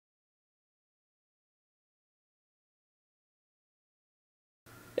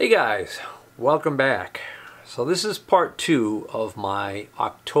Hey guys, welcome back. So this is part 2 of my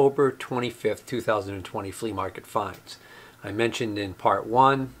October 25th, 2020 flea market finds. I mentioned in part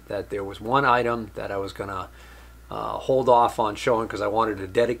 1 that there was one item that I was going to hold off on showing because I wanted to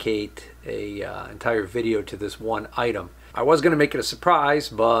dedicate a entire video to this one item. I was going to make it a surprise,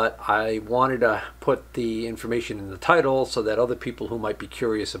 but I wanted to put the information in the title so that other people who might be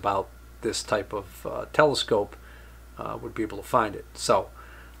curious about this type of telescope would be able to find it. So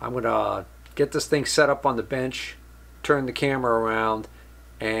I'm going to get this thing set up on the bench, turn the camera around,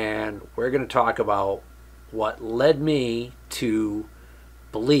 and we're going to talk about what led me to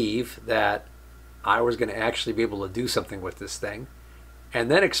believe that I was going to actually be able to do something with this thing,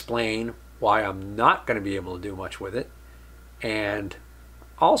 and then explain why I'm not going to be able to do much with it, and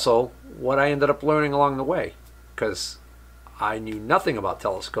also what I ended up learning along the way, because I knew nothing about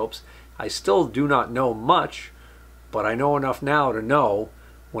telescopes. I still do not know much, but I know enough now to know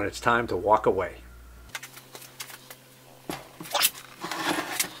when it's time to walk away.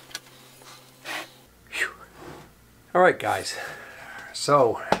 Whew. All right, guys.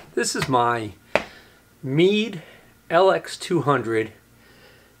 So this is my Meade LX200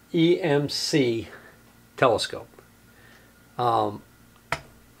 EMC telescope.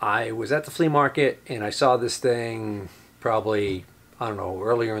 I was at the flea market and I saw this thing probably, I don't know,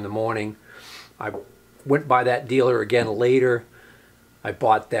 earlier in the morning. I went by that dealer again later. I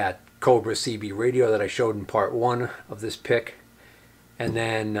bought that Cobra CB radio that I showed in part 1 of this pick, and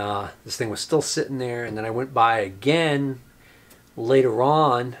then this thing was still sitting there, and then I went by again later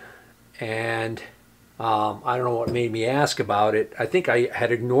on, and I don't know what made me ask about it. I think I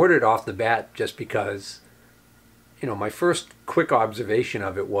had ignored it off the bat just because, you know, my first quick observation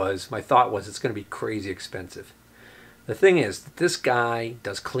of it was, my thought was it's going to be crazy expensive. The thing is, this guy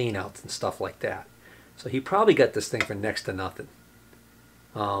does clean outs and stuff like that, so he probably got this thing for next to nothing.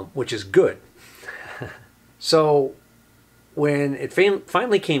 Which is good. So when it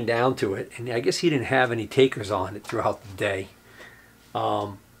finally came down to it, and I guess he didn't have any takers on it throughout the day,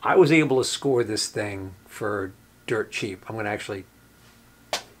 I was able to score this thing for dirt cheap. I'm going to actually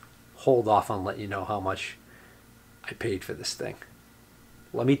hold off on letting you know how much I paid for this thing.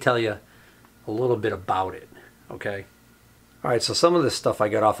 Let me tell you a little bit about it, okay? All right, so some of this stuff I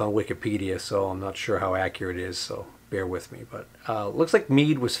got off on Wikipedia, so I'm not sure how accurate it is, so bear with me. But looks like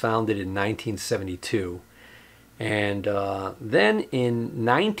Meade was founded in 1972, and then in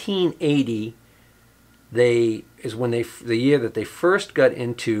 1980 the year that they first got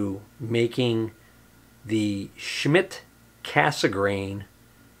into making the Schmidt-Cassegrain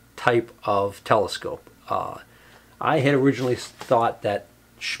type of telescope. I had originally thought that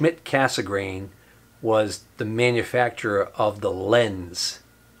Schmidt-Cassegrain was the manufacturer of the lens,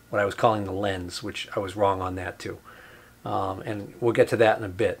 what I was calling the lens, which I was wrong on that too. And we'll get to that in a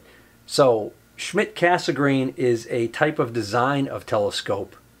bit. So Schmidt-Cassegrain is a type of design of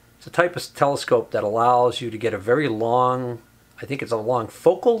telescope. It's a type of telescope that allows you to get a very long, I think it's a long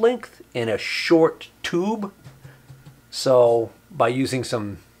focal length in a short tube. So by using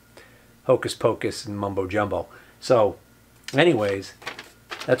some hocus pocus and mumbo jumbo. So anyways,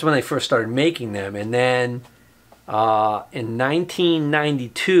 that's when they first started making them. And then in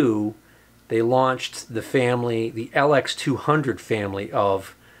 1992, they launched the family, the LX200 family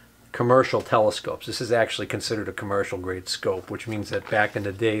of commercial telescopes. This is actually considered a commercial grade scope, which means that back in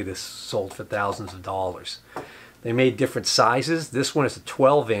the day this sold for thousands of dollars. They made different sizes. This one is a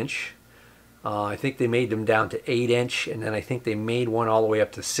 12-inch. I think they made them down to 8-inch, and then I think they made one all the way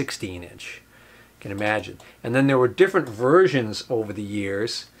up to 16-inch. You can imagine. And then there were different versions over the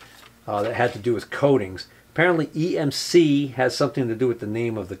years that had to do with coatings. Apparently EMC has something to do with the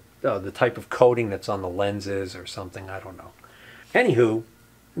name of the type of coating that's on the lenses or something, I don't know. Anywho,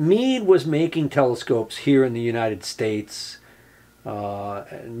 Meade was making telescopes here in the United States,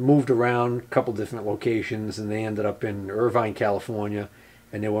 and moved around a couple different locations, and they ended up in Irvine, California,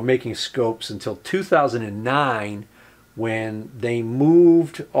 and they were making scopes until 2009 when they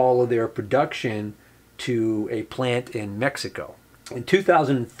moved all of their production to a plant in Mexico. In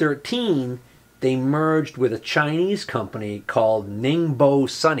 2013, they merged with a Chinese company called Ningbo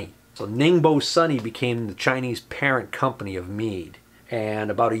Sunny. So Ningbo Sunny became the Chinese parent company of Meade. And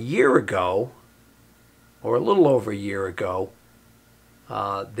about a year ago, or a little over a year ago,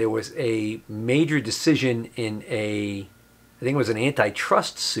 there was a major decision in I think it was an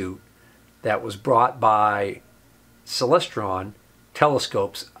antitrust suit that was brought by Celestron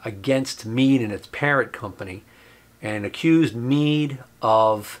Telescopes against Meade and its parent company, and accused Meade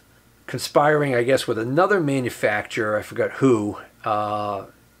of conspiring, I guess, with another manufacturer, I forgot who,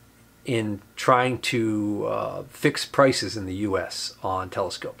 in trying to fix prices in the US on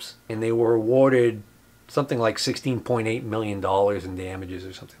telescopes. And they were awarded something like $16.8 million in damages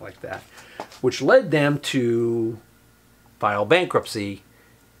or something like that, which led them to file bankruptcy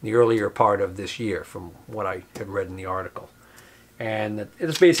in the earlier part of this year, from what I had read in the article. And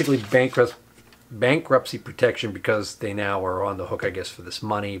it's basically bankruptcy protection because they now are on the hook, I guess, for this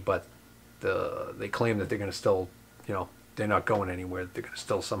money, but they claim that they're going to still, you know, they're not going anywhere. They're going to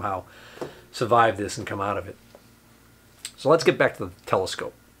still somehow survive this and come out of it. So let's get back to the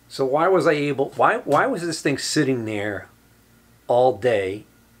telescope. So why was this thing sitting there all day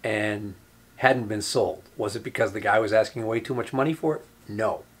and hadn't been sold? Was it because the guy was asking way too much money for it?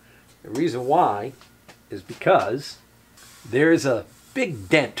 No. The reason why is because there's a big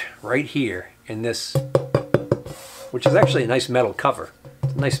dent right here in this, which is actually a nice metal cover.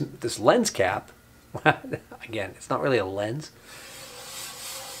 It's nice, this lens cap, again, it's not really a lens,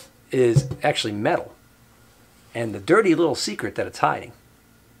 is actually metal. And the dirty little secret that it's hiding,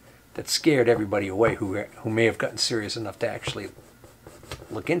 that scared everybody away who may have gotten serious enough to actually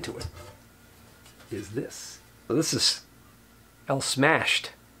look into it, is this. So this is all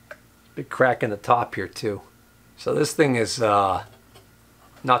smashed. Big crack in the top here too. So this thing is not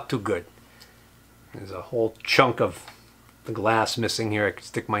too good. There's a whole chunk of the glass missing here. I could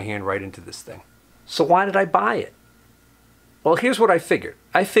stick my hand right into this thing. So why did I buy it? Well, here's what I figured.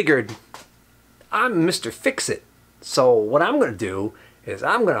 I figured I'm Mr. Fix-It. So what I'm going to do is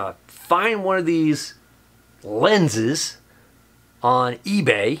I'm going to find one of these lenses on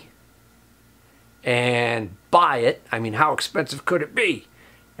eBay and buy it. I mean, how expensive could it be?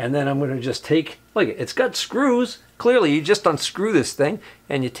 And then I'm going to just take, look, it's got screws. Clearly, you just unscrew this thing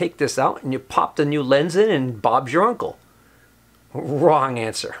and you take this out and you pop the new lens in and Bob's your uncle. Wrong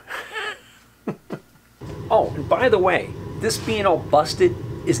answer. Oh, and by the way, this being all busted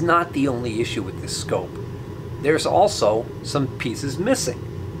is not the only issue with this scope. There's also some pieces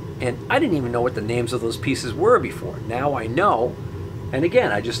missing. And I didn't even know what the names of those pieces were before. Now I know. And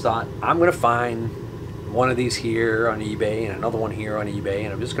again, I just thought, I'm going to find one of these here on eBay and another one here on eBay,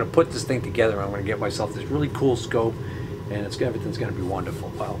 and I'm just going to put this thing together. And I'm going to get myself this really cool scope, and everything's going to be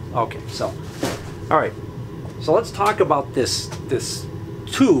wonderful. Well, okay, so, all right. So let's talk about this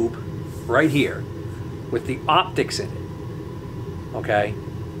tube right here with the optics in it, okay,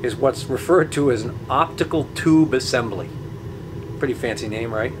 is what's referred to as an optical tube assembly. Pretty fancy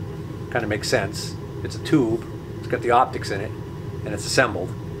name, right? Kind of makes sense. It's a tube, it's got the optics in it, and it's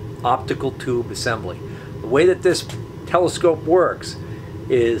assembled. Optical tube assembly. The way that this telescope works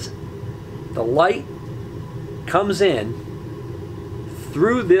is the light comes in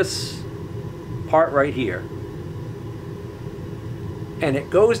through this part right here, and it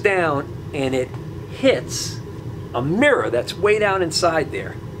goes down and it hits a mirror that's way down inside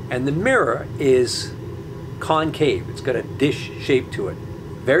there. And the mirror is concave. It's got a dish shape to it.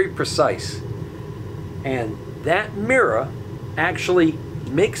 Very precise. And that mirror actually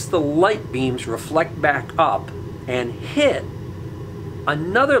makes the light beams reflect back up and hit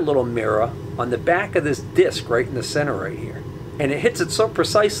another little mirror on the back of this disc right in the center right here. And it hits it so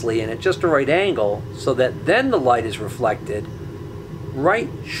precisely and at just the right angle so that then the light is reflected right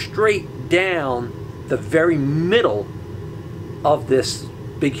straight down the very middle of this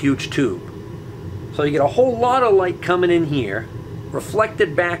big huge tube. So you get a whole lot of light coming in here,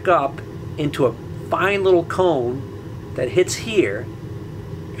 reflected back up into a fine little cone that hits here,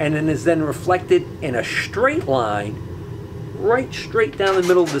 and then is then reflected in a straight line right straight down the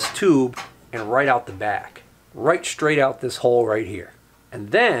middle of this tube and right out the back. Right straight out this hole right here.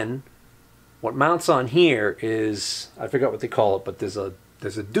 And then what mounts on here is, I forgot what they call it, but there's a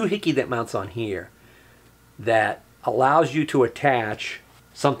doohickey that mounts on here that allows you to attach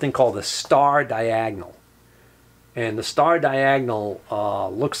something called the star diagonal. And the star diagonal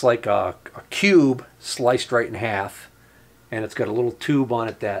looks like a cube sliced right in half, and it's got a little tube on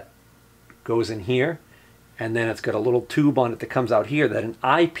it that goes in here, and then it's got a little tube on it that comes out here that an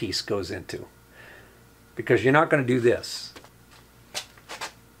eyepiece goes into. Because you're not going to do this.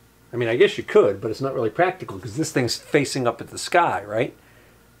 I mean, I guess you could, but it's not really practical because this thing's facing up at the sky, right?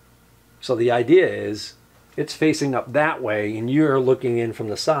 So the idea is it's facing up that way and you're looking in from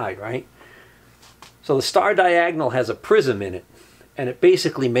the side, right? So the star diagonal has a prism in it, and it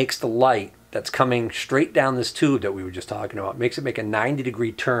basically makes the light that's coming straight down this tube that we were just talking about, makes it make a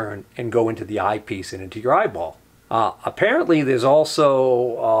 90-degree turn and go into the eyepiece and into your eyeball. Apparently there's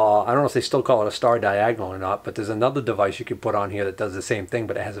also, I don't know if they still call it a star diagonal or not, but there's another device you can put on here that does the same thing,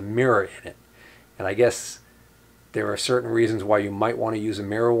 but it has a mirror in it. And I guess there are certain reasons why you might want to use a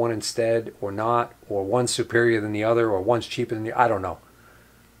mirror one instead or not, or one's superior than the other, or one's cheaper than the other. I don't know.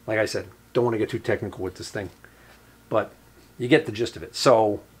 Like I said, don't want to get too technical with this thing, but you get the gist of it.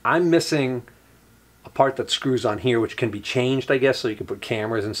 So I'm missing a part that screws on here, which can be changed, I guess, so you can put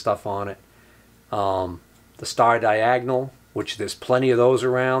cameras and stuff on it. The star diagonal, which there's plenty of those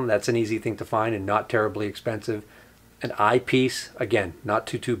around. That's an easy thing to find and not terribly expensive. An eyepiece, again, not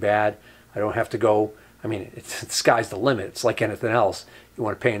too bad. I don't have to go, I mean, the sky's the limit. It's like anything else. You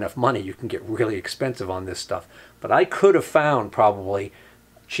want to pay enough money, you can get really expensive on this stuff. But I could have found probably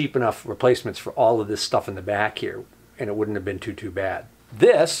cheap enough replacements for all of this stuff in the back here, and it wouldn't have been too bad.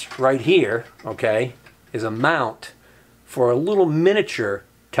 This right here, okay, is a mount for a little miniature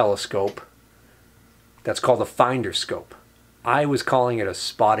telescope that's called a finder scope. I was calling it a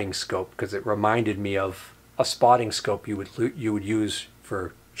spotting scope because it reminded me of a spotting scope you would use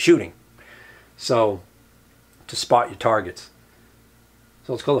for shooting. So to spot your targets.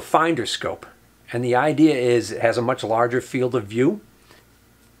 So it's called a finder scope. And the idea is it has a much larger field of view,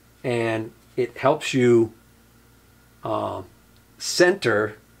 and it helps you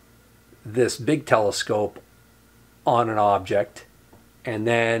center this big telescope on an object, and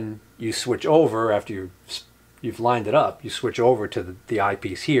then you switch over after you've lined it up. You switch over to the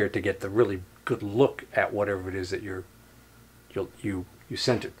eyepiece here to get the really good look at whatever it is that you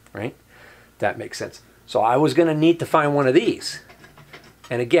centered, right? That makes sense. So I was going to need to find one of these,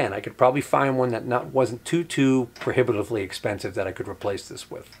 and again, I could probably find one that wasn't too prohibitively expensive that I could replace this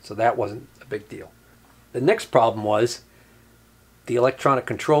with. So that wasn't a big deal. The next problem was the electronic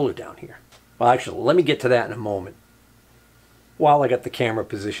controller down here. Well, actually, let me get to that in a moment. While I got the camera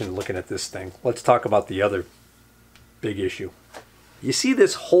positioned looking at this thing, let's talk about the other big issue. You see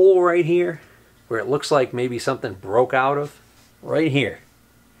this hole right here where it looks like maybe something broke out of? Right here.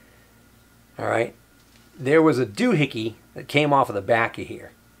 All right. There was a doohickey that came off of the back of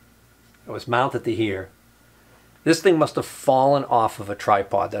here. It was mounted to here. This thing must have fallen off of a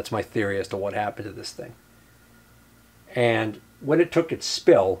tripod. That's my theory as to what happened to this thing. And when it took its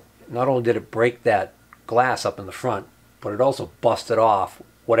spill, not only did it break that glass up in the front, but it also busted off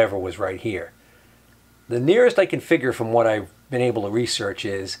whatever was right here. The nearest I can figure from what I've been able to research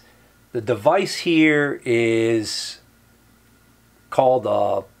is the device here is called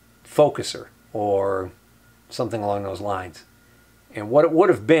a focuser or something along those lines. And what it would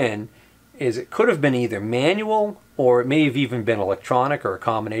have been is it could have been either manual or it may have even been electronic or a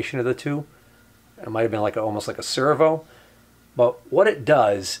combination of the two. It might have been like almost like a servo. But what it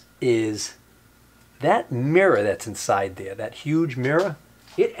does is that mirror that's inside there, that huge mirror,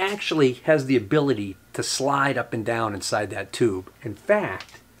 it actually has the ability to slide up and down inside that tube. In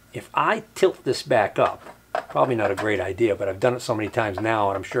fact, if I tilt this back up, probably not a great idea, but I've done it so many times now,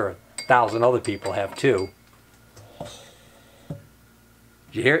 and I'm sure 1,000 other people have too.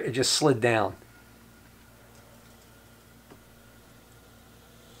 Did you hear it? It just slid down.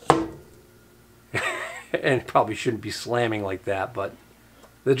 And it probably shouldn't be slamming like that, but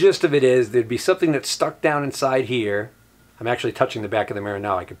the gist of it is there'd be something that's stuck down inside here. I'm actually touching the back of the mirror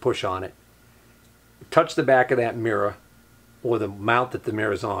now. I can push on it. Touch the back of that mirror or the mount that the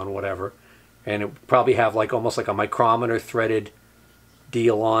mirror's on, whatever, and it would probably have like almost like a micrometer threaded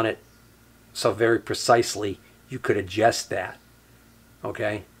deal on it. So very precisely you could adjust that.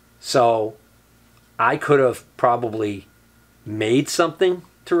 Okay, so I could have probably made something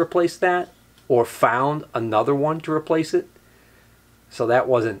to replace that or found another one to replace it. So that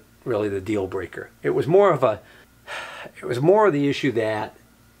wasn't really the deal breaker. It was more of the issue that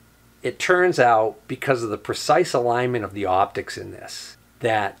it turns out, because of the precise alignment of the optics in this,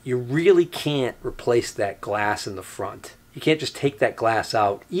 that you really can't replace that glass in the front. You can't just take that glass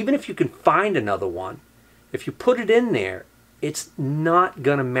out. Even if you can find another one, if you put it in there, it's not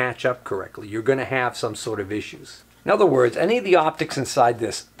going to match up correctly. You're going to have some sort of issues. In other words, any of the optics inside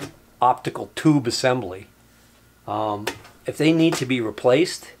this optical tube assembly, if they need to be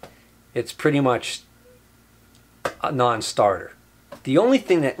replaced, it's pretty much a non-starter. The only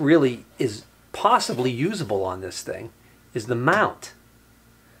thing that really is possibly usable on this thing is the mount.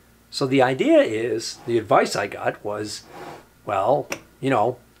 So the idea is, the advice I got was, well, you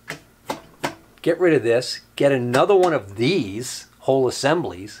know, get rid of this, get another one of these whole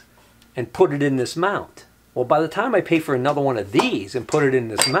assemblies, and put it in this mount. Well, by the time I pay for another one of these and put it in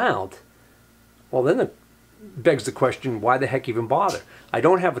this mount, well, then it begs the question, why the heck even bother? I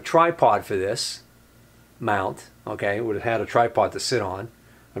don't have a tripod for this mount, okay? It would have had a tripod to sit on.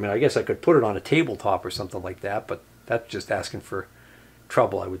 I mean, I guess I could put it on a tabletop or something like that, but that's just asking for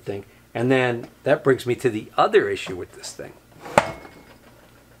trouble, I would think. And then that brings me to the other issue with this thing.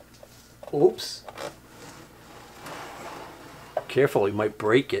 Oops. Careful, you might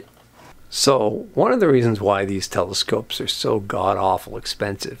break it. So one of the reasons why these telescopes are so god-awful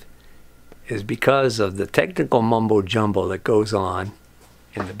expensive is because of the technical mumbo-jumbo that goes on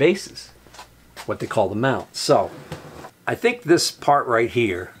in the bases, what they call the mount. So I think this part right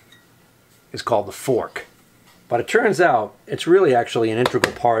here is called the fork, but it turns out it's really actually an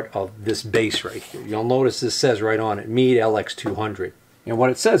integral part of this base right here. You'll notice this says right on it, Meade LX200. And what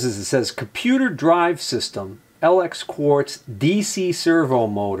it says is, it says computer drive system, LX quartz DC servo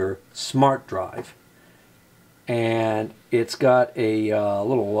motor smart drive. And it's got a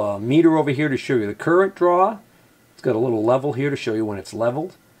little meter over here to show you the current draw. It's got a little level here to show you when it's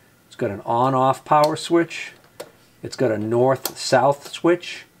leveled. It's got an on-off power switch. It's got a north-south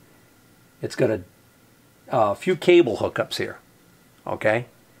switch. It's got a few cable hookups here. Okay?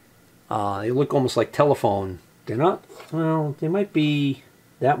 They look almost like telephone. They're not, well, they might be,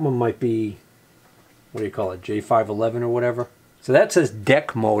 that one might be, what do you call it, J511 or whatever. So that says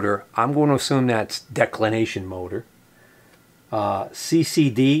deck motor. I'm going to assume that's declination motor.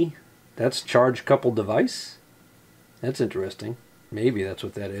 CCD, that's charge coupled device. That's interesting. Maybe that's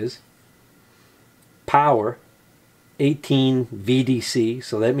what that is. Power, 18 VDC.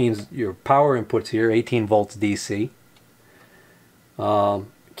 So that means your power inputs here, 18 volts DC.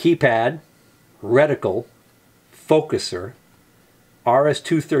 Keypad, reticle, focuser,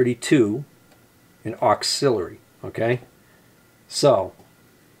 RS232, and auxiliary. Okay? So,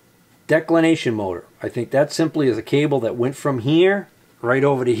 declination motor. I think that simply is a cable that went from here right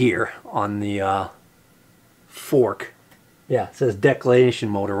over to here on the fork. Yeah, it says declination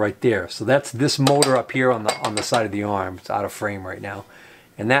motor right there. So that's this motor up here on the side of the arm. It's out of frame right now.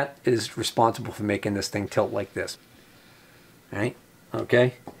 And that is responsible for making this thing tilt like this. Alright?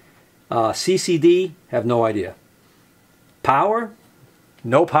 Okay? CCD, have no idea. Power?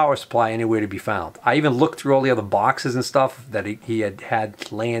 No power supply anywhere to be found. I even looked through all the other boxes and stuff that he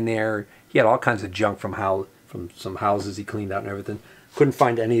had laying there. He had all kinds of junk from some houses he cleaned out and everything. Couldn't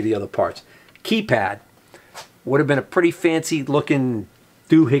find any of the other parts. Keypad would have been a pretty fancy looking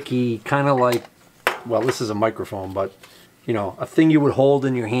doohickey, kind of like, well, this is a microphone, but you know, a thing you would hold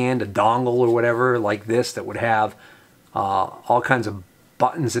in your hand, a dongle or whatever like this, that would have all kinds of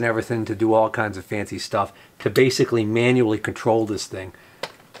buttons and everything to do all kinds of fancy stuff to basically manually control this thing.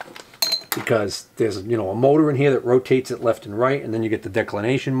 Because there's, you know, a motor in here that rotates it left and right, and then you get the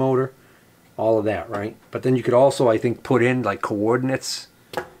declination motor, all of that, right? But then you could also, I think, put in like coordinates.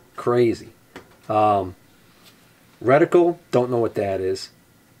 Crazy. Reticle, don't know what that is.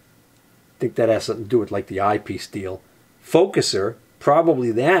 I think that has something to do with like the eyepiece deal. Focuser,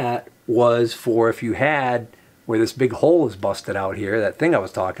 probably that was for if you had, where this big hole is busted out here, that thing I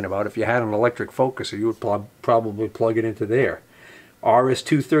was talking about, if you had an electric focuser, you would probably plug it into there.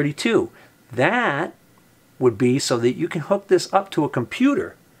 RS232, that would be so that you can hook this up to a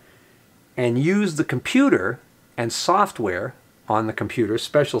computer and use the computer and software on the computer,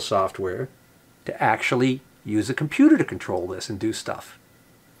 special software, to actually use a computer to control this and do stuff.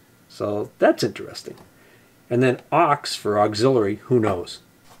 So that's interesting. And then aux for auxiliary, who knows.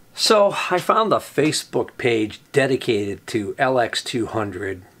 So I found a Facebook page dedicated to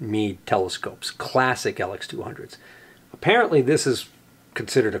LX200 Meade telescopes, classic LX200s. Apparently this is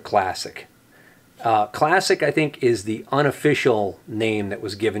considered a classic. Classic, I think, is the unofficial name that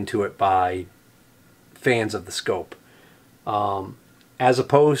was given to it by fans of the scope. As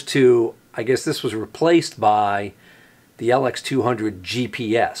opposed to, I guess this was replaced by the LX200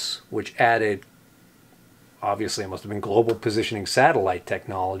 GPS, which added, obviously it must have been global positioning satellite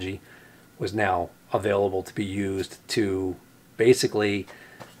technology, was now available to be used to basically,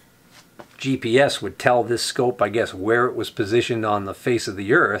 GPS would tell this scope, I guess, where it was positioned on the face of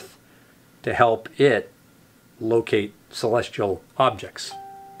the Earth to help it locate celestial objects.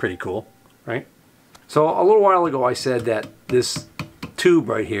 Pretty cool, right? So a little while ago I said that this tube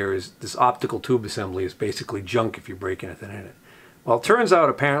right here, is this optical tube assembly, is basically junk if you break anything in it. Well, it turns out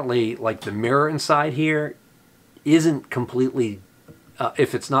apparently like the mirror inside here isn't completely,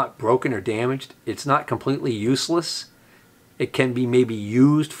 if it's not broken or damaged, it's not completely useless. It can be maybe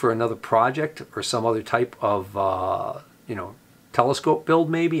used for another project or some other type of, you know, telescope build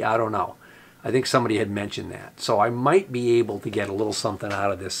maybe. I don't know. I think somebody had mentioned that. So I might be able to get a little something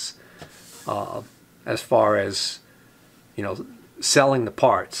out of this as far as, you know, selling the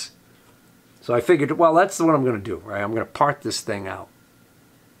parts. So I figured, well, that's what I'm going to do, right? I'm going to part this thing out.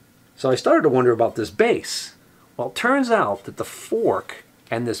 So I started to wonder about this base. Well, it turns out that the fork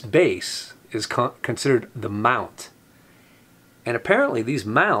and this base is considered the mount. And apparently these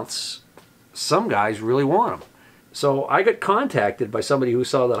mounts, some guys really want them. So I got contacted by somebody who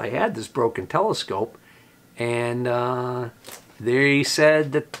saw that I had this broken telescope, and they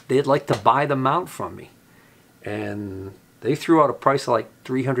said that they'd like to buy the mount from me. And they threw out a price of like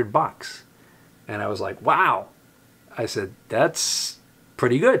 300 bucks. And I was like, wow. I said, that's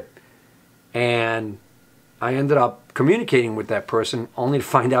pretty good. And I ended up communicating with that person only to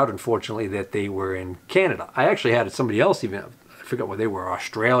find out, unfortunately, that they were in Canada. I actually had somebody else even, I forget where they were,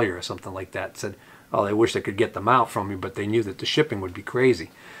 Australia or something like that, said, oh, they wish they could get them out from me, but they knew that the shipping would be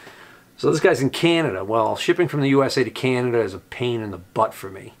crazy. So this guy's in Canada. Well, shipping from the USA to Canada is a pain in the butt for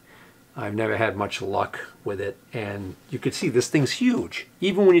me. I've never had much luck with it, and you can see this thing's huge.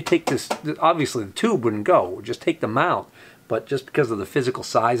 Even when you take this, obviously the tube wouldn't go, just take the mount, but just because of the physical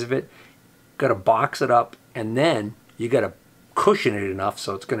size of it, got to box it up, and then you got to cushion it enough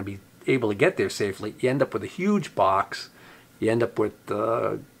so it's going to be able to get there safely. You end up with a huge box. You end up with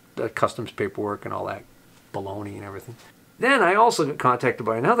the customs paperwork and all that baloney and everything. Then I also got contacted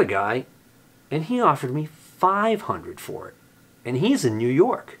by another guy, and he offered me $500 for it, and he's in New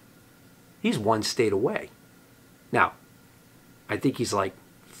York. He's one state away. Now, I think he's like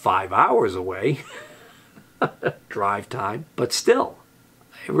 5 hours away, drive time, but still,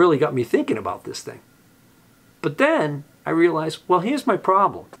 it really got me thinking about this thing. But then I realized, well, here's my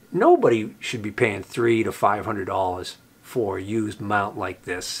problem. Nobody should be paying $300 to $500 for a used mount like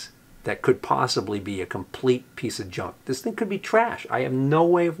this that could possibly be a complete piece of junk. This thing could be trash. I have no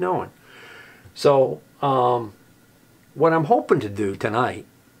way of knowing. So what I'm hoping to do tonight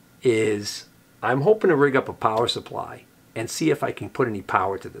is I'm hoping to rig up a power supply and see if I can put any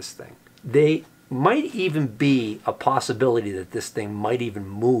power to this thing. They might even be a possibility that this thing might even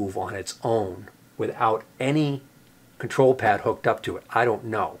move on its own without any control pad hooked up to it. I don't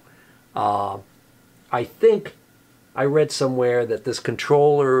know. I think I read somewhere that this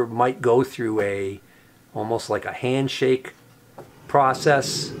controller might go through almost like a handshake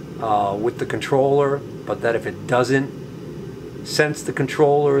process with the controller, but that if it doesn't sense the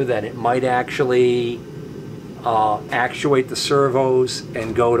controller, then it might actually actuate the servos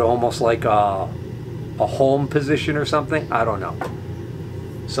and go to almost like a home position or something. I don't know.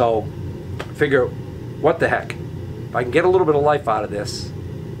 So figure, what the heck, if I can get a little bit of life out of this,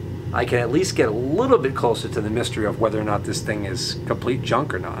 I can at least get a little bit closer to the mystery of whether or not this thing is complete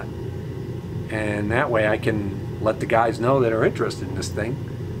junk or not. And that way I can let the guys know that are interested in this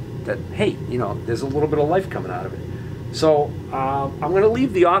thing that, hey, you know, there's a little bit of life coming out of it. So I'm going to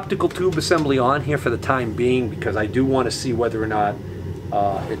leave the optical tube assembly on here for the time being, because I do want to see whether or not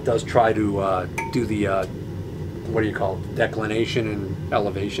it does try to do the, what do you call it, declination and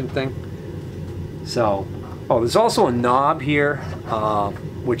elevation thing. So, oh, there's also a knob here,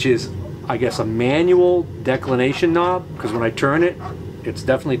 which is, I guess, a manual declination knob, because when I turn it, it's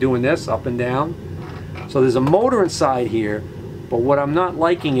definitely doing this, up and down. So there's a motor inside here, but what I'm not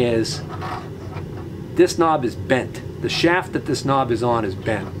liking is this knob is bent. The shaft that this knob is on is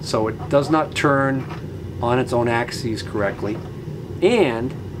bent, so it does not turn on its own axes correctly.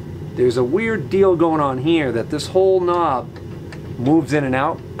 And there's a weird deal going on here that this whole knob moves in and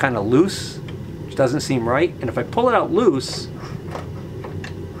out kind of loose, which doesn't seem right. And if I pull it out loose,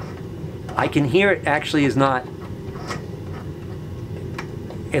 I can hear it actually is not,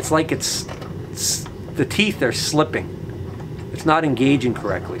 it's like it's the teeth are slipping. It's not engaging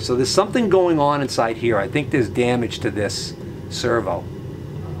correctly. So there's something going on inside here. I think there's damage to this servo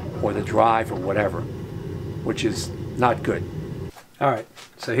or the drive or whatever, which is not good. All right,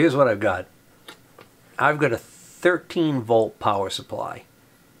 so here's what I've got. I've got a 13-volt power supply,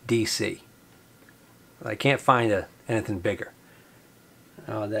 DC. I can't find anything bigger.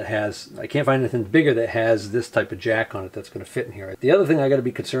 I can't find anything bigger that has this type of jack on it that's going to fit in here. The other thing I got to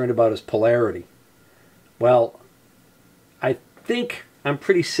be concerned about is polarity. Well, I think I'm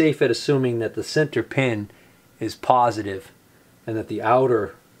pretty safe at assuming that the center pin is positive and that the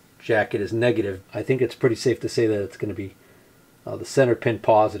outer jacket is negative. I think it's pretty safe to say that it's going to be the center pin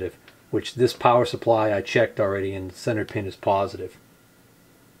positive, which this power supply I checked already, and the center pin is positive.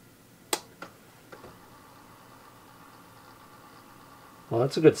 Well,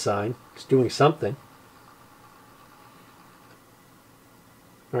 that's a good sign. It's doing something.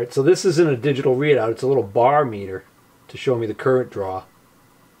 All right, so this isn't a digital readout. It's a little bar meter to show me the current draw.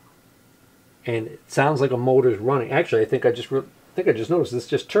 And it sounds like a motor's running. Actually, I think I just noticed this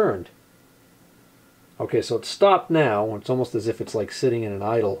just turned. Okay, so it's stopped now. It's almost as if it's like sitting in an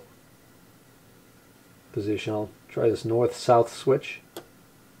idle position. I'll try this north-south switch.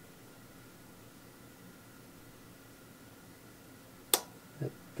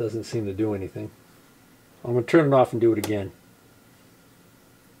 That doesn't seem to do anything. I'm going to turn it off and do it again.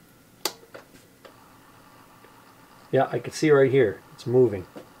 Yeah, I can see right here. It's moving.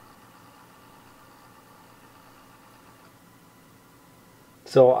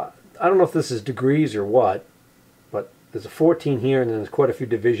 So I don't know if this is degrees or what, but there's a 14 here and then there's quite a few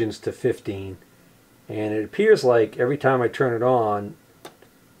divisions to 15. And it appears like every time I turn it on,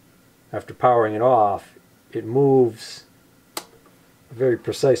 after powering it off, it moves a very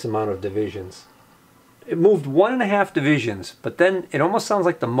precise amount of divisions. It moved 1.5 divisions, but then it almost sounds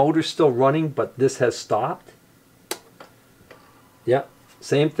like the motor's still running, but this has stopped. Yep,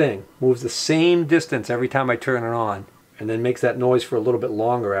 same thing. Moves the same distance every time I turn it on, and then makes that noise for a little bit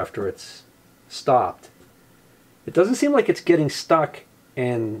longer after it's stopped. It doesn't seem like it's getting stuck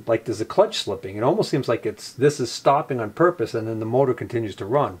and like there's a clutch slipping. It almost seems like this is stopping on purpose, and then the motor continues to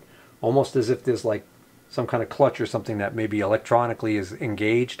run. Almost as if there's like some kind of clutch or something that maybe electronically is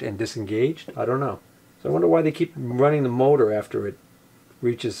engaged and disengaged. I don't know. So I wonder why they keep running the motor after it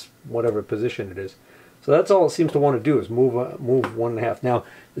reaches whatever position it is. So that's all it seems to want to do, is move 1.5. Now,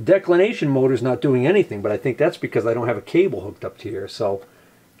 the declination motor is not doing anything, but I think that's because I don't have a cable hooked up to here. So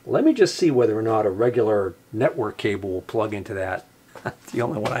let me just see whether or not a regular network cable will plug into that. The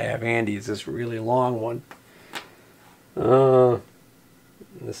only one I have handy is this really long one.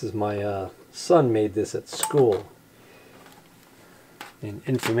 This is my son made this at school in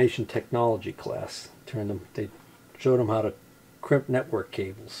information technology class. They showed him how to crimp network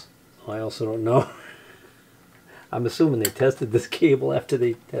cables. I also don't know. I'm assuming they tested this cable after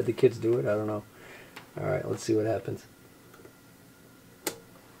they had the kids do it. I don't know. All right, let's see what happens.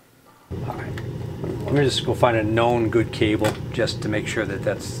 All right, let me just go find a known good cable just to make sure that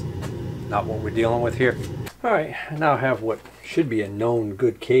that's not what we're dealing with here. All right, I now have what should be a known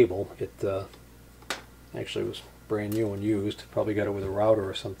good cable. It actually was brand new and used. Probably got it with a router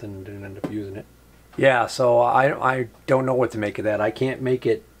or something and didn't end up using it. Yeah, so I don't know what to make of that. I can't make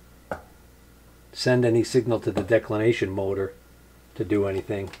it send any signal to the declination motor to do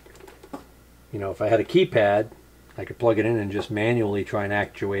anything. You know, if I had a keypad, I could plug it in and just manually try and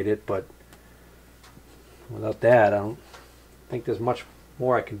actuate it, but without that, I don't think there's much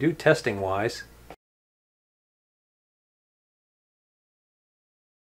more I can do testing wise.